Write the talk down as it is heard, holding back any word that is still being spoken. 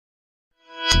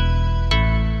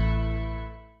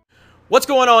What's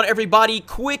going on, everybody?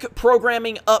 Quick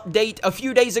programming update. A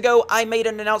few days ago, I made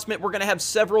an announcement. We're going to have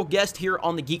several guests here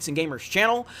on the Geeks and Gamers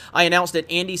channel. I announced that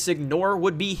Andy Signor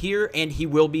would be here, and he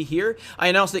will be here. I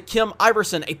announced that Kim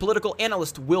Iverson, a political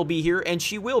analyst, will be here, and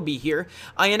she will be here.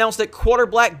 I announced that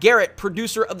Quarterblack Garrett,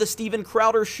 producer of the Steven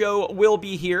Crowder Show, will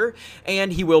be here,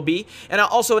 and he will be. And I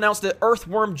also announced that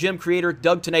Earthworm gym creator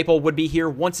Doug TenNapel would be here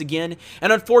once again.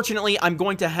 And unfortunately, I'm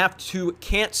going to have to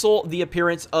cancel the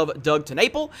appearance of Doug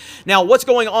TenNapel. Now, what's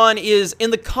going on is in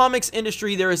the comics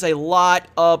industry, there is a lot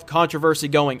of controversy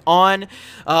going on.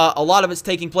 A lot of it's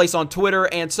taking place on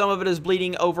Twitter, and some of it is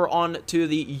bleeding over onto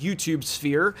the YouTube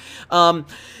sphere.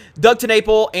 Doug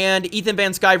TenNapel and Ethan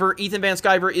Van Sciver. Ethan Van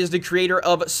Sciver is the creator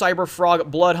of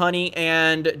Cyberfrog Blood Honey,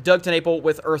 and Doug TenNapel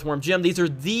with Earthworm Jim. These are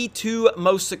the two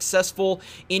most successful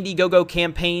Indiegogo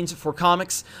campaigns for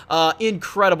comics.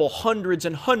 Incredible. Hundreds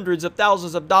and hundreds of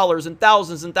thousands of dollars and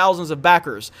thousands of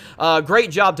backers. Great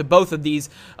job to both of these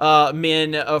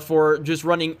men for just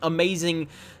running amazing,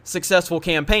 successful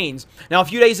campaigns. Now, a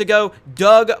few days ago,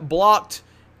 Doug blocked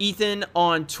Ethan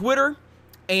on Twitter,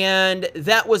 and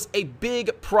that was a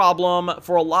big problem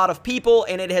for a lot of people,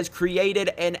 and it has created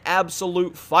an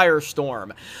absolute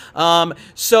firestorm.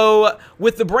 So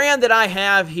with the brand that I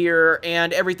have here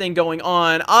and everything going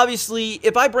on, obviously,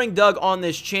 if I bring Doug on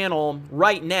this channel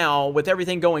right now with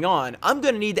everything going on, I'm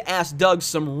going to need to ask Doug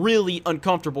some really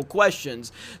uncomfortable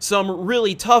questions, some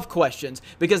really tough questions,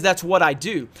 because that's what I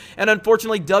do. And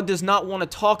unfortunately, Doug does not want to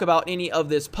talk about any of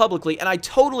this publicly, and I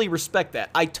totally respect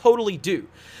that. I totally do.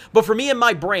 But for me and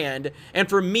my brand, and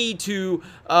for me to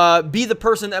be the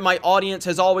person that my audience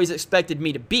has always expected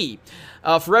me to be,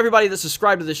 for everybody that's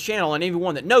subscribed to this channel and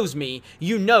anyone that knows me,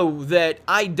 you know that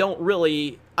I don't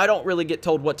really get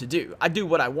told what to do. I do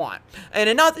what I want.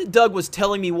 And not that Doug was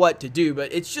telling me what to do,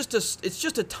 but it's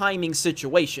just a timing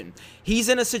situation. He's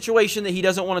in a situation that he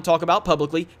doesn't want to talk about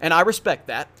publicly, and I respect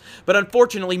that. But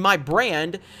unfortunately, my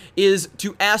brand is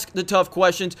to ask the tough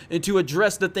questions and to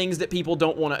address the things that people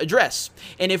don't want to address.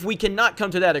 And if we cannot come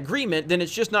to that agreement, then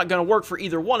it's just not going to work for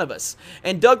either one of us.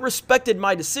 And Doug respected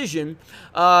my decision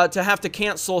to have to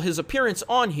cancel his appearance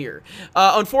on here.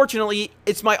 Unfortunately,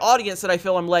 it's my audience that I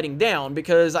feel I'm letting down,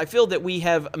 because I feel that we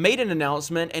have made an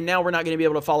announcement and now we're not going to be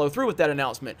able to follow through with that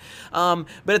announcement. But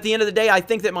at the end of the day, I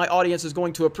think that my audience is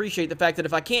going to appreciate the fact that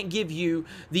if I can't give you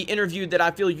the interview that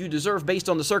I feel you deserve based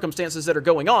on the circumstances that are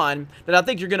going on, then I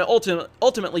think you're going to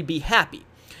ultimately be happy.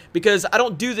 Because I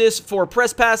don't do this for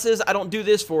press passes, I don't do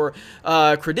this for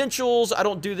credentials, I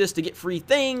don't do this to get free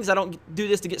things, I don't do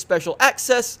this to get special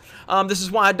access. This is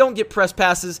why I don't get press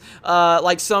passes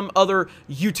like some other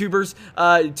YouTubers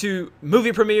to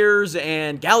movie premieres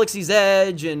and Galaxy's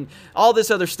Edge and all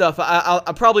this other stuff.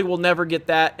 I probably will never get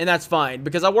that, and that's fine,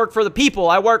 because I work for the people.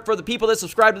 I work for the people that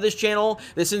subscribe to this channel,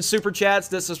 that send super chats,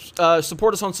 that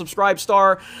support us on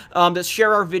Subscribestar, that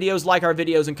share our videos, like our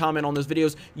videos, and comment on those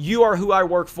videos. You are who I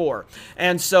work for.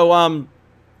 And so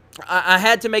I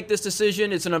had to make this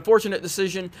decision. It's an unfortunate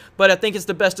decision, but I think it's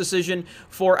the best decision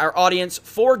for our audience,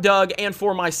 for Doug, and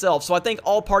for myself. So I think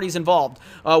all parties involved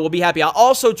will be happy. I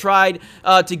also tried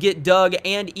to get Doug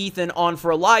and Ethan on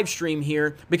for a live stream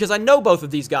here, because I know both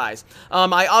of these guys.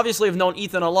 I obviously have known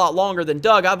Ethan a lot longer than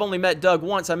Doug. I've only met Doug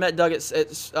once. I met Doug at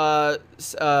San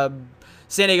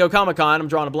Diego Comic-Con. I'm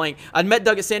drawing a blank. I met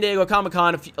Doug at San Diego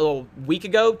Comic-Con a week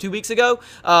ago, 2 weeks ago.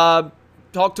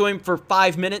 Talked to him for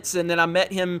 5 minutes, and then I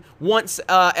met him once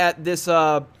at this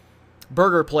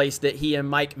burger place that he and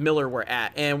Mike Miller were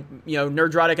at. And, you know,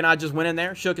 Nerdrotic and I just went in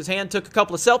there, shook his hand, took a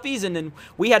couple of selfies, and then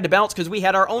we had to bounce because we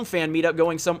had our own fan meetup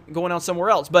going on somewhere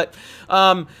else. But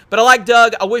I like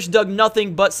Doug. I wish Doug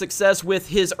nothing but success with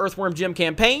his Earthworm Gym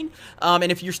campaign.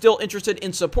 And if you're still interested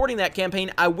in supporting that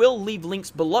campaign, I will leave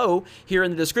links below here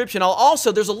in the description.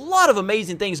 There's a lot of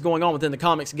amazing things going on within the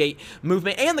Comicsgate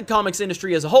movement and the comics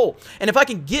industry as a whole. And if I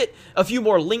can get a few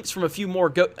more links from a few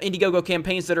more Indiegogo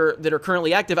campaigns that are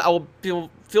currently active, I will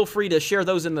feel free to share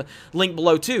those in the link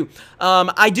below too.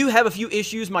 I do have a few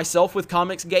issues myself with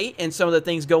Comicsgate and some of the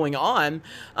things going on,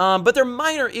 but they're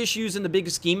minor issues in the big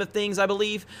scheme of things, I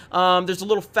believe. There's a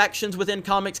little factions within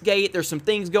Comicsgate. There's some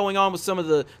things going on with some of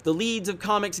the leads of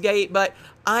Comicsgate, but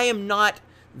I am not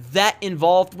that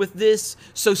involved with this,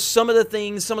 so some of the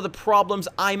things, some of the problems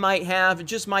I might have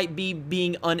just might be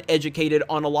being uneducated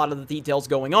on a lot of the details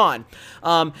going on.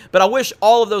 But I wish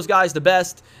all of those guys the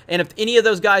best, and if any of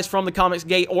those guys from the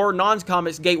Comicsgate or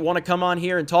non-Comicsgate want to come on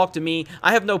here and talk to me,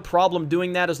 I have no problem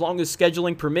doing that as long as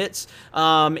scheduling permits.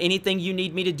 Anything you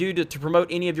need me to do to promote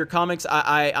any of your comics,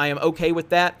 I am okay with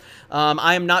that.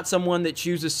 I am not someone that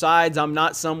chooses sides. I'm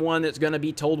not someone that's going to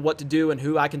be told what to do and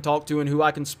who I can talk to and who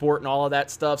I can support and all of that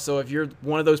stuff. So if you're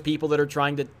one of those people that are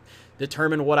trying to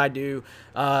determine what I do,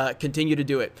 continue to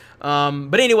do it.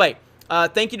 But anyway,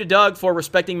 thank you to Doug for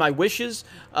respecting my wishes,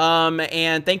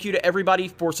 and thank you to everybody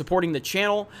for supporting the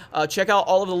channel. Check out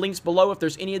all of the links below if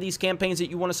there's any of these campaigns that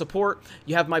you want to support.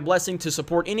 You have my blessing to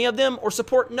support any of them or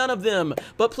support none of them.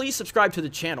 But please subscribe to the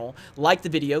channel, like the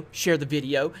video, share the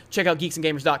video, check out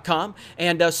geeksandgamers.com,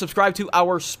 and subscribe to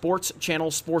our sports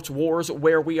channel, Sports Wars,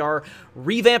 where we are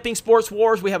revamping Sports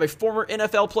Wars. We have a former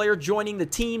NFL player joining the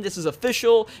team. This is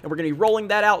official, and we're going to be rolling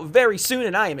that out very soon,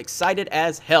 and I am excited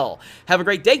as hell. Have a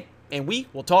great day, and we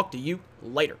will talk to you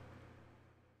later.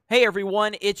 Hey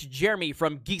everyone, it's Jeremy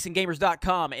from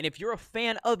geeksandgamers.com, and if you're a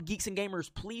fan of Geeks and Gamers,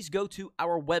 please go to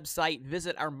our website,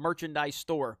 visit our merchandise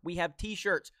store. We have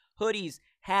t-shirts, hoodies,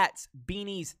 hats,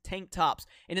 beanies, tank tops,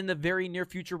 and in the very near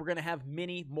future, we're going to have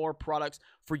many more products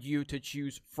for you to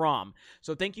choose from.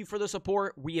 So thank you for the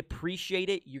support. We appreciate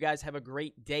it. You guys have a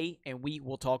great day, and we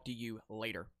will talk to you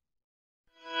later.